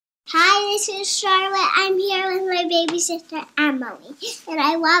Hi, this is Charlotte. I'm here with my baby sister, Emily. And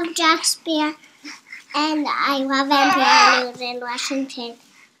I love Jack Spear. And I love NPR News in Washington.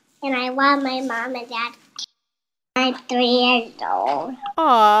 And I love my mom and dad. I'm 3 years old.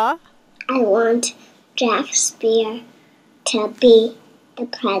 Aww. I want Jack Spear to be the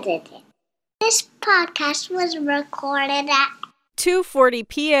president. This podcast was recorded at 2:40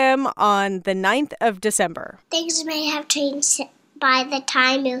 p.m. on the 9th of December. Things may have changed by the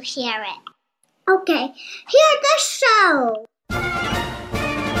time you hear it. Okay, hear the show.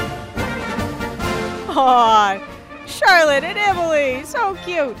 Aw, Charlotte and Emily, so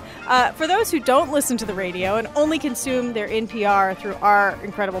cute. For those who don't listen to the radio and only consume their NPR through our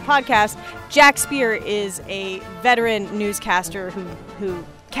incredible podcast, Jack Spear is a veteran newscaster who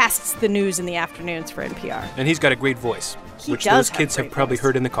casts the news in the afternoons for NPR. And he's got a great voice, which those kids have probably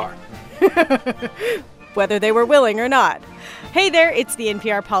heard in the car. Whether they were willing or not. Hey there, it's the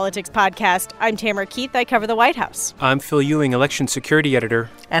NPR Politics Podcast. I'm Tamara Keith. I cover the White House. I'm Phil Ewing, election security editor.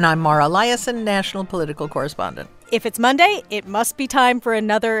 And I'm Mara Eliason, national political correspondent. If it's Monday, it must be time for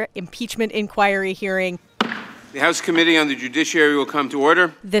another impeachment inquiry hearing. The House Committee on the Judiciary will come to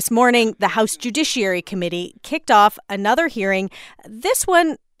order. This morning, the House Judiciary Committee kicked off another hearing. This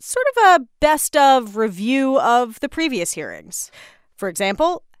one, sort of a best-of review of the previous hearings. For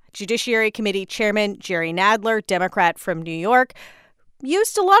example, Judiciary Committee Chairman Jerry Nadler, Democrat from New York,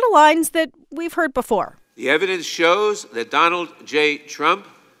 used a lot of lines that we've heard before. The evidence shows that Donald J. Trump,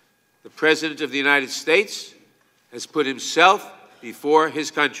 the President of the United States, has put himself before his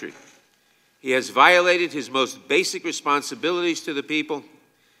country. He has violated his most basic responsibilities to the people.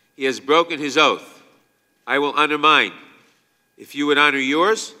 He has broken his oath. I will honor mine. If you would honor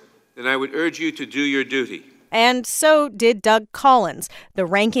yours, then I would urge you to do your duty. And so did Doug Collins, the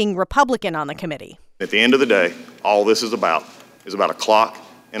ranking Republican on the committee. At the end of the day, all this is about a clock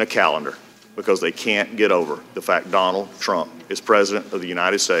and a calendar, because they can't get over the fact Donald Trump is president of the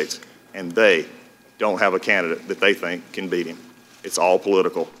United States, and they don't have a candidate that they think can beat him. It's all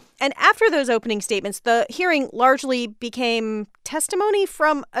political. And after those opening statements, the hearing largely became testimony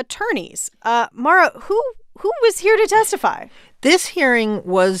from attorneys. Mara, who was here to testify? This hearing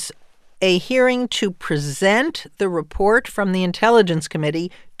was a hearing to present the report from the Intelligence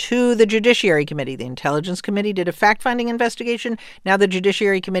Committee to the Judiciary Committee. The Intelligence Committee did a fact-finding investigation. Now the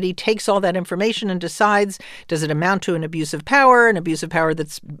Judiciary Committee takes all that information and decides, does it amount to an abuse of power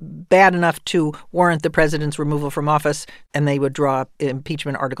that's bad enough to warrant the president's removal from office, and they would draw up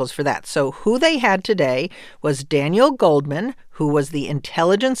impeachment articles for that. So who they had today was Daniel Goldman, who was the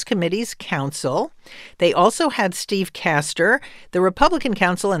Intelligence Committee's counsel. They also had Steve Castor, the Republican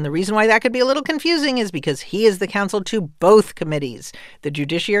counsel, and the reason why that could be a little confusing is because he is the counsel to both committees, the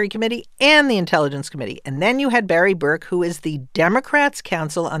Judiciary Committee and the Intelligence Committee. And then you had Barry Burke, who is the Democrats'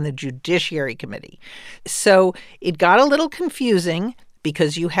 counsel on the Judiciary Committee. So it got a little confusing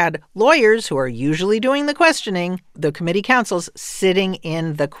because you had lawyers who are usually doing the questioning, the committee counsels, sitting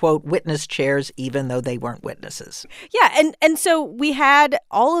in the, quote, witness chairs, even though they weren't witnesses. Yeah, and so we had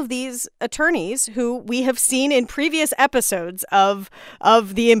all of these attorneys who we have seen in previous episodes of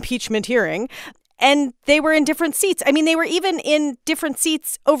the impeachment hearing, and they were in different seats. I mean, they were even in different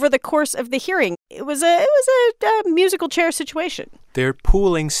seats over the course of the hearing. It was a musical chair situation. They're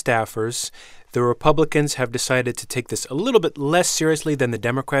pooling staffers. The Republicans have decided to take this a little bit less seriously than the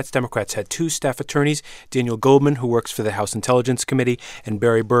Democrats. Democrats had two staff attorneys, Daniel Goldman, who works for the House Intelligence Committee, and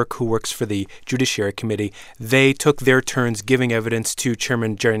Barry Burke, who works for the Judiciary Committee. They took their turns giving evidence to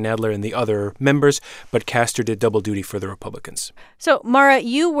Chairman Jerry Nadler and the other members, but Castor did double duty for the Republicans. So, Mara,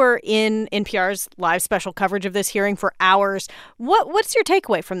 you were in NPR's live special coverage of this hearing for hours. What's your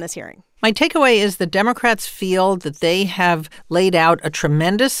takeaway from this hearing? My takeaway is the Democrats feel that they have laid out a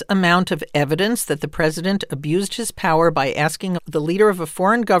tremendous amount of evidence that the president abused his power by asking the leader of a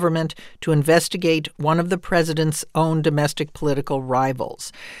foreign government to investigate one of the president's own domestic political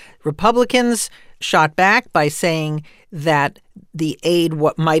rivals. Republicans shot back by saying that the aid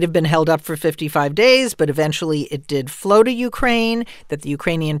might have been held up for 55 days, but eventually it did flow to Ukraine, that the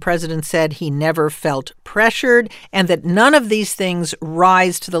Ukrainian president said he never felt pressured, and that none of these things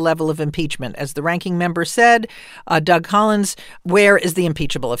rise to the level of impeachment. As the ranking member said, Doug Collins, where is the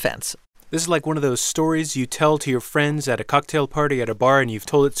impeachable offense? This is like one of those stories you tell to your friends at a cocktail party at a bar, and you've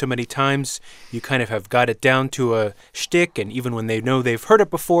told it so many times, you kind of have got it down to a shtick, and even when they know they've heard it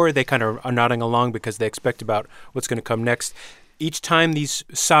before, they kind of are nodding along because they expect about what's going to come next. each time these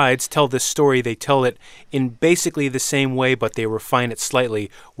sides tell this story, they tell it in basically the same way, but they refine it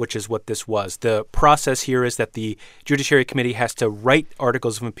slightly, which is what this was. The process here is that the Judiciary Committee has to write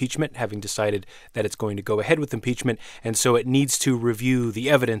articles of impeachment, having decided that it's going to go ahead with impeachment, and so it needs to review the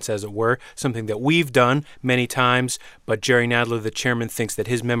evidence, as it were, something that we've done many times, but Jerry Nadler, the chairman, thinks that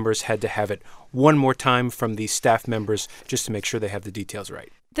his members had to have it one more time from the staff members just to make sure they have the details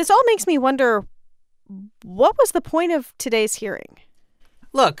right. This all makes me wonder, what was the point of today's hearing?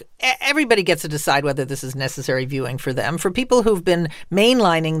 Look, everybody gets to decide whether this is necessary viewing for them. For people who've been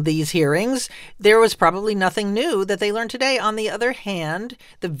mainlining these hearings, there was probably nothing new that they learned today. On the other hand,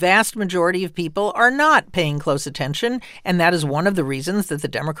 the vast majority of people are not paying close attention, and that is one of the reasons that the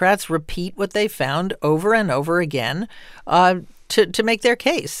Democrats repeat what they found over and over again to make their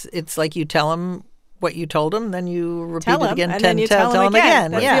case. It's like you tell them what you told them, then you repeat it again, and then you tell them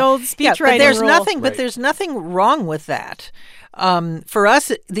again. That's the old speechwriting rule. But there's nothing wrong with that. For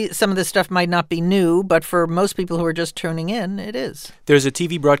us, some of this stuff might not be new, but for most people who are just tuning in, it is. There's a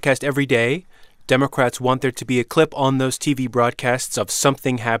TV broadcast every day. Democrats want there to be a clip on those TV broadcasts of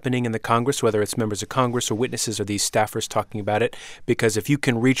something happening in the Congress, whether it's members of Congress or witnesses or these staffers talking about it, because if you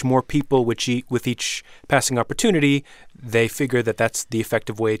can reach more people with each passing opportunity, they figure that that's the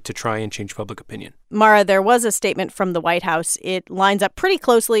effective way to try and change public opinion. Mara, there was a statement from the White House. It lines up pretty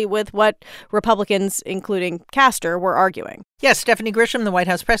closely with what Republicans, including Castor, were arguing. Yes, Stephanie Grisham, the White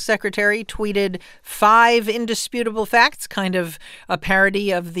House press secretary, tweeted 5 indisputable facts, kind of a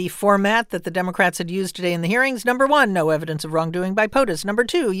parody of the format that the Democrats had used today in the hearings. Number 1, no evidence of wrongdoing by POTUS. Number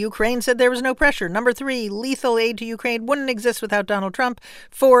 2, Ukraine said there was no pressure. Number 3, lethal aid to Ukraine wouldn't exist without Donald Trump.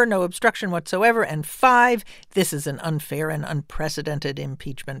 4, no obstruction whatsoever. And 5, this is an unfair and unprecedented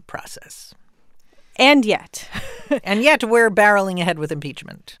impeachment process. And yet. And yet we're barreling ahead with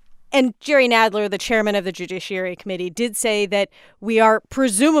impeachment. And Jerry Nadler, the chairman of the Judiciary Committee, did say that we are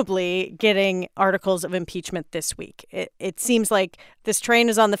presumably getting articles of impeachment this week. It seems like this train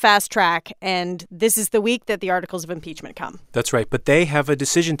is on the fast track, and this is the week that the articles of impeachment come. That's right. But they have a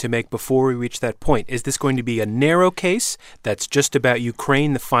decision to make before we reach that point. Is this going to be a narrow case that's just about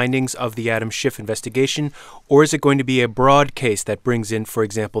Ukraine, the findings of the Adam Schiff investigation, or is it going to be a broad case that brings in, for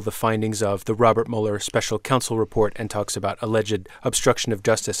example, the findings of the Robert Mueller special counsel report and talks about alleged obstruction of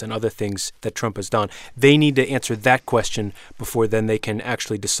justice and other things that Trump has done? They need to answer that question before then they can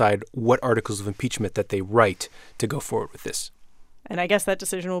actually decide what articles of impeachment that they write to go forward with this. And I guess that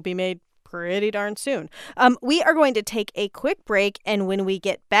decision will be made pretty darn soon. We are going to take a quick break, and when we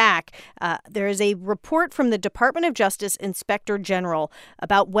get back, there is a report from the Department of Justice Inspector General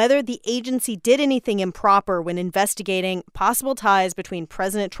about whether the agency did anything improper when investigating possible ties between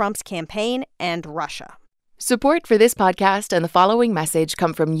President Trump's campaign and Russia. Support for this podcast and the following message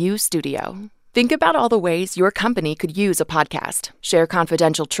come from U Studio. Think about all the ways your company could use a podcast. Share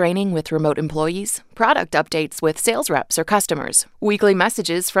confidential training with remote employees, product updates with sales reps or customers, weekly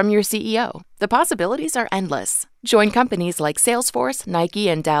messages from your CEO. The possibilities are endless. Join companies like Salesforce, Nike,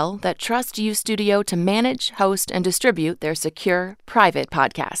 and Dell that trust U Studio to manage, host, and distribute their secure, private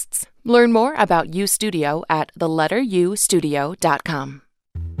podcasts. Learn more about U Studio at theletterustudio.com.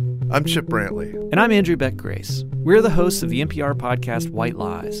 I'm Chip Brantley. And I'm Andrew Beck Grace. We're the hosts of the NPR podcast White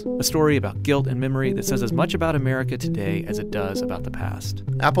Lies, a story about guilt and memory that says as much about America today as it does about the past.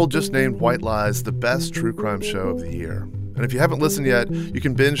 Apple just named White Lies the best true crime show of the year. And if you haven't listened yet, you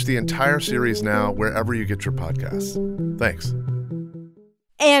can binge the entire series now wherever you get your podcasts. Thanks.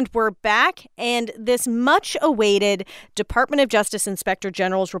 And we're back, and this much-awaited Department of Justice Inspector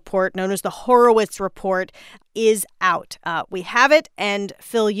General's report, known as the Horowitz Report, is out. We have it, and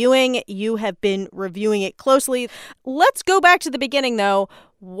Phil Ewing, you have been reviewing it closely. Let's go back to the beginning, though.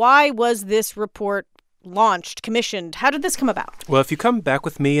 Why was this report launched, commissioned? How did this come about? Well, if you come back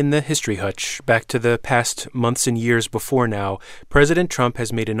with me in the history hutch, back to the past months and years before now, President Trump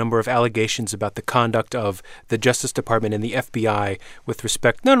has made a number of allegations about the conduct of the Justice Department and the FBI with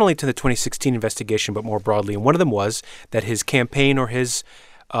respect not only to the 2016 investigation, but more broadly. And one of them was that his campaign or his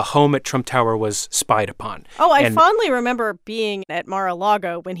home at Trump Tower was spied upon. Oh, I fondly remember being at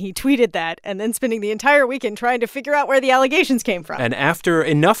Mar-a-Lago when he tweeted that and then spending the entire weekend trying to figure out where the allegations came from. And after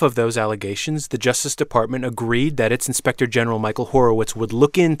enough of those allegations, the Justice Department agreed that its Inspector General, Michael Horowitz, would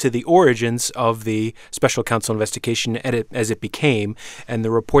look into the origins of the special counsel investigation as it became. And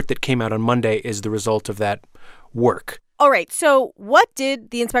the report that came out on Monday is the result of that work. All right. So what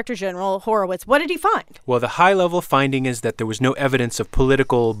did the Inspector General Horowitz, what did he find? Well, the high-level finding is that there was no evidence of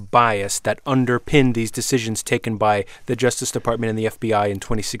political bias that underpinned these decisions taken by the Justice Department and the FBI in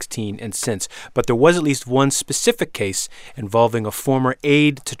 2016 and since. But there was at least one specific case involving a former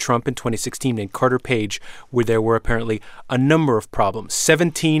aide to Trump in 2016 named Carter Page, where there were apparently a number of problems.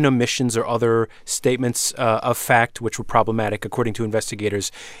 17 omissions or other statements of fact which were problematic, according to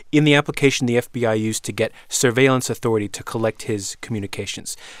investigators, in the application the FBI used to get surveillance authority to collect his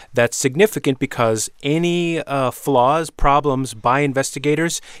communications. That's significant because any flaws, problems by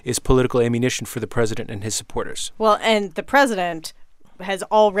investigators is political ammunition for the president and his supporters. Well, and the president has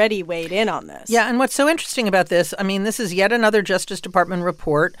already weighed in on this. Yeah, and what's so interesting about this, I mean, this is yet another Justice Department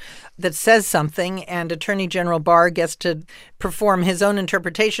report that says something, and Attorney General Barr gets to perform his own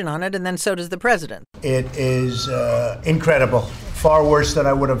interpretation on it, and then so does the president. It is incredible, far worse than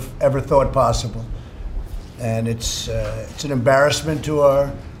I would have ever thought possible. And it's an embarrassment to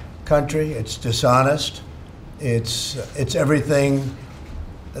our country. It's dishonest. It's everything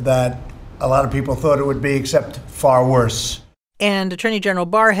that a lot of people thought it would be, except far worse. And Attorney General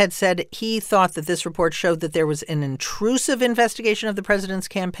Barr had said he thought that this report showed that there was an intrusive investigation of the president's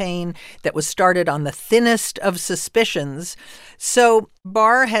campaign that was started on the thinnest of suspicions. So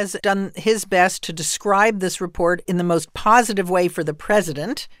Barr has done his best to describe this report in the most positive way for the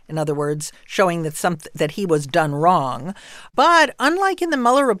president. In other words, showing that he was done wrong. But unlike in the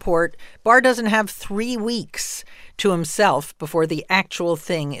Mueller report, Barr doesn't have 3 weeks to himself before the actual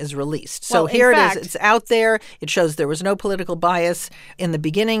thing is released. So here it is. It's out there. It shows there was no political bias in the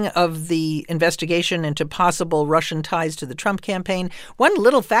beginning of the investigation into possible Russian ties to the Trump campaign. One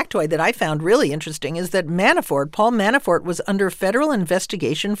little factoid that I found really interesting is that Paul Manafort, was under federal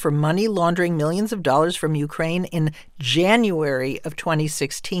investigation for money laundering millions of dollars from Ukraine in January of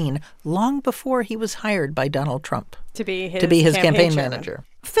 2016, long before he was hired by Donald Trump to be his campaign manager.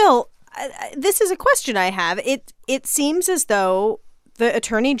 Phil, this is a question I have. It seems as though the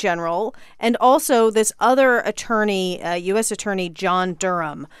Attorney General and also this other attorney, U.S. Attorney John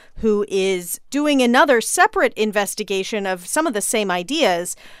Durham, who is doing another separate investigation of some of the same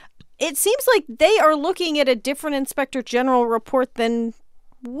ideas, it seems like they are looking at a different Inspector General report than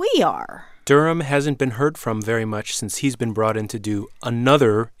we are. Durham hasn't been heard from very much since he's been brought in to do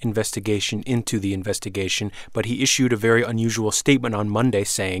another investigation into the investigation, but he issued a very unusual statement on Monday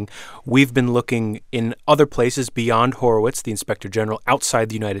saying, we've been looking in other places beyond Horowitz, the Inspector General, outside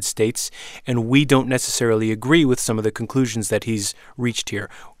the United States, and we don't necessarily agree with some of the conclusions that he's reached here.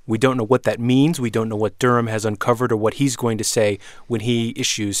 We don't know what that means. We don't know what Durham has uncovered or what he's going to say when he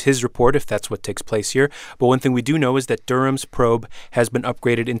issues his report, if that's what takes place here. But one thing we do know is that Durham's probe has been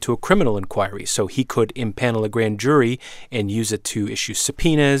upgraded into a criminal inquiry, so he could impanel a grand jury and use it to issue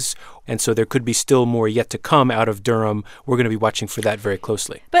subpoenas. And so there could be still more yet to come out of Durham. We're going to be watching for that very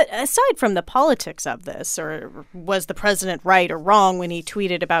closely. But aside from the politics of this, or was the president right or wrong when he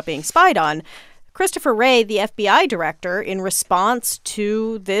tweeted about being spied on, Christopher Wray, the FBI director, in response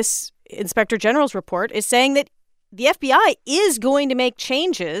to this Inspector General's report, is saying that the FBI is going to make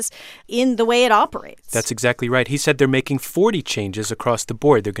changes in the way it operates. That's exactly right. He said they're making 40 changes across the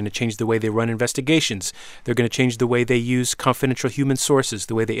board. They're going to change the way they run investigations. They're going to change the way they use confidential human sources,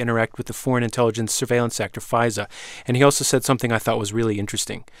 the way they interact with the Foreign Intelligence Surveillance Act, or FISA. And he also said something I thought was really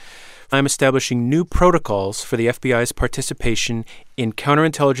interesting. I'm establishing new protocols for the FBI's participation in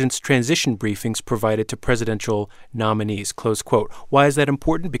counterintelligence transition briefings provided to presidential nominees, close quote. Why is that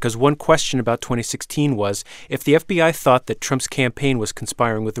important? Because one question about 2016 was, if the FBI thought that Trump's campaign was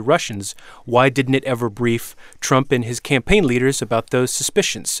conspiring with the Russians, why didn't it ever brief Trump and his campaign leaders about those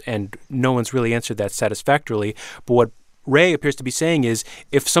suspicions? And no one's really answered that satisfactorily. But what Wray appears to be saying is,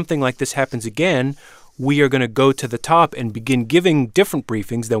 if something like this happens again, we are going to go to the top and begin giving different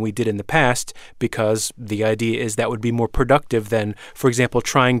briefings than we did in the past, because the idea is that would be more productive than, for example,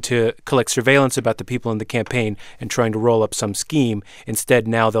 trying to collect surveillance about the people in the campaign and trying to roll up some scheme. Instead,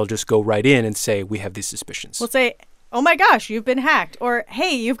 now they'll just go right in and say, we have these suspicions. We'll say, oh my gosh, you've been hacked. Or,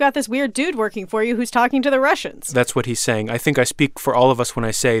 hey, you've got this weird dude working for you who's talking to the Russians. That's what he's saying. I think I speak for all of us when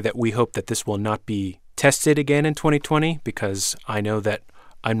I say that we hope that this will not be tested again in 2020, because I know that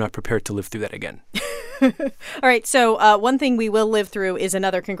I'm not prepared to live through that again. All right. So one thing we will live through is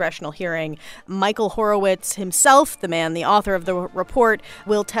another congressional hearing. Michael Horowitz himself, the author of the report,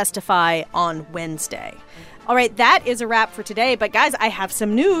 will testify on Wednesday. All right, that is a wrap for today. But guys, I have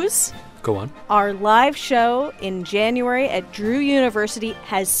some news. Go on. Our live show in January at Drew University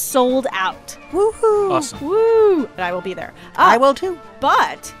has sold out. Woohoo! Awesome. Woo! And I will be there. I will too.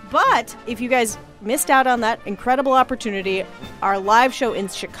 But if you guys missed out on that incredible opportunity, our live show in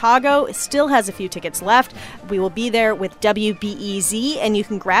Chicago still has a few tickets left. We will be there with WBEZ, and you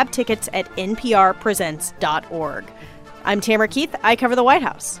can grab tickets at nprpresents.org. I'm Tamara Keith. I cover the White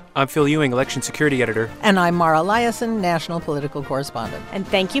House. I'm Phil Ewing, election security editor. And I'm Mara Liasson, national political correspondent. And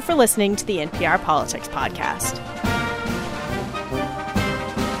thank you for listening to the NPR Politics Podcast.